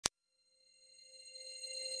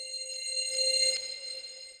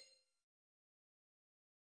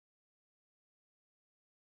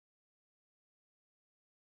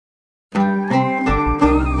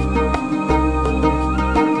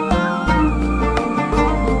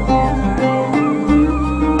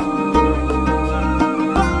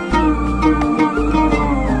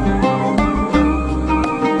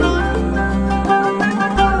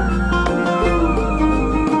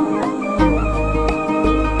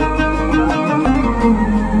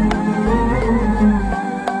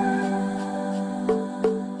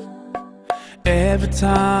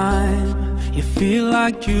time you feel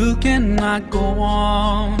like you cannot go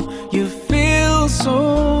on, you feel so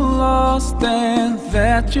lost and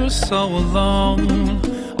that you're so alone.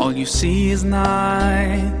 All you see is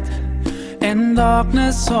night and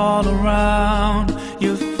darkness all around.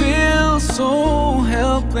 You feel so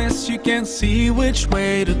helpless, you can't see which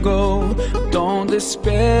way to go. Don't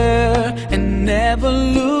despair and never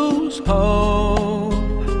lose hope,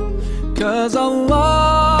 'cause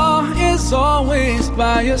Allah is always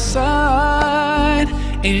by your side.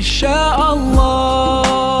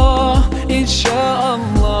 Insha'Allah,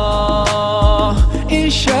 Insha'Allah,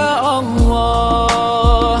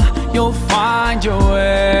 Insha'Allah, you'll find your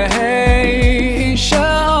way.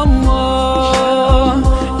 Insha'Allah,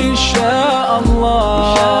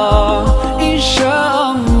 Insha'Allah,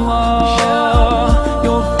 Insha'Allah,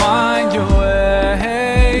 you'll find your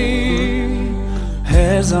way.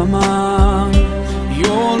 Her zaman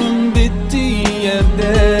yolun bittiği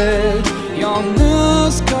yerde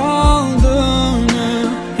yalnız kaldığını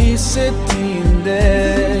hissettiğinde,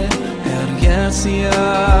 her yer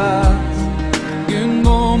siyah, gün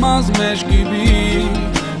doğmazmış gibi,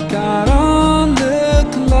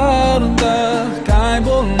 karanlıklarda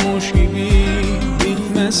kaybolmuş gibi,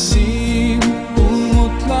 bitmesin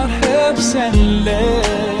umutlar hep seninle.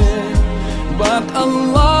 Bak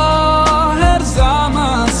Allah her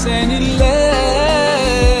zaman seninle.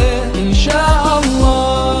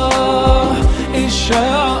 İnşallah,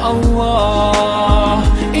 İnşallah,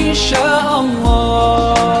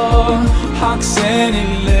 İnşallah, Hak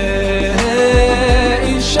seninle.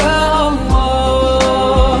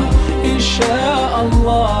 İnşallah,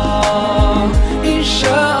 İnşallah,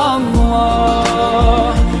 İnşallah,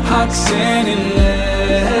 Hak seninle.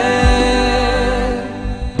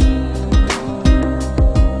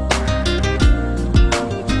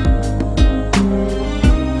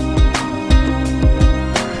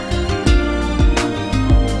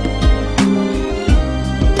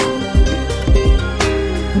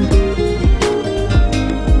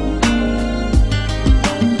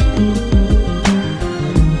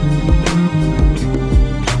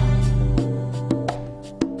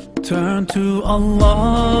 Turn to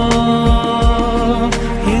Allah,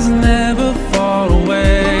 He's never far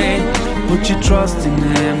away. Put your trust in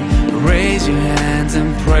Him, raise your hands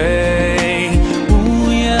and pray. Ooh,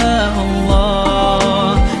 yeah,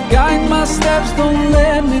 Allah, guide my steps, don't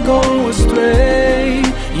let me go astray.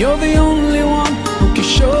 You're the only one who can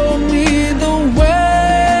show me the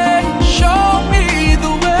way. Show me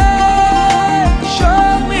the way, show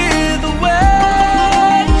me the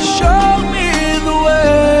way, show me the way.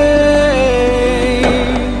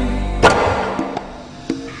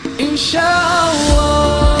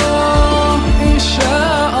 Insha'Allah,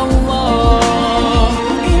 Insha'Allah,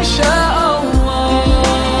 Insha'Allah,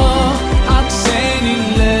 Hak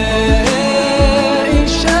seninle.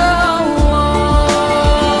 Inşallah,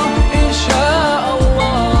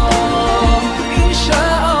 İnşallah,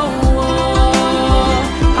 İnşallah,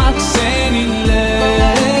 Hak seninle.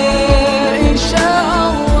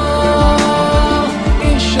 İnşallah,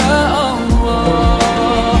 İnşallah,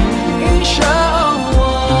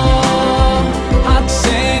 İnşallah, Hak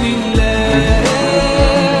seninle.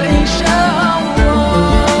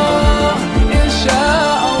 İnşallah,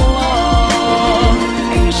 İnşallah,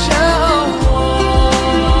 İnşallah,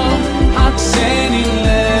 Hak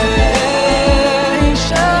seninle.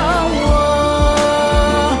 İnşallah,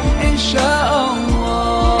 İnşallah,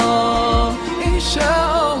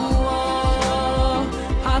 İnşallah,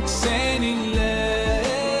 Hak seninle.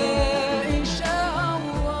 İnşallah,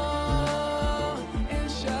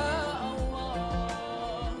 İnşallah,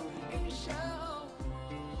 İnşallah.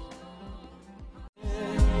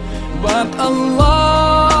 Bak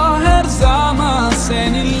Allah her zaman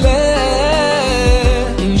seninle.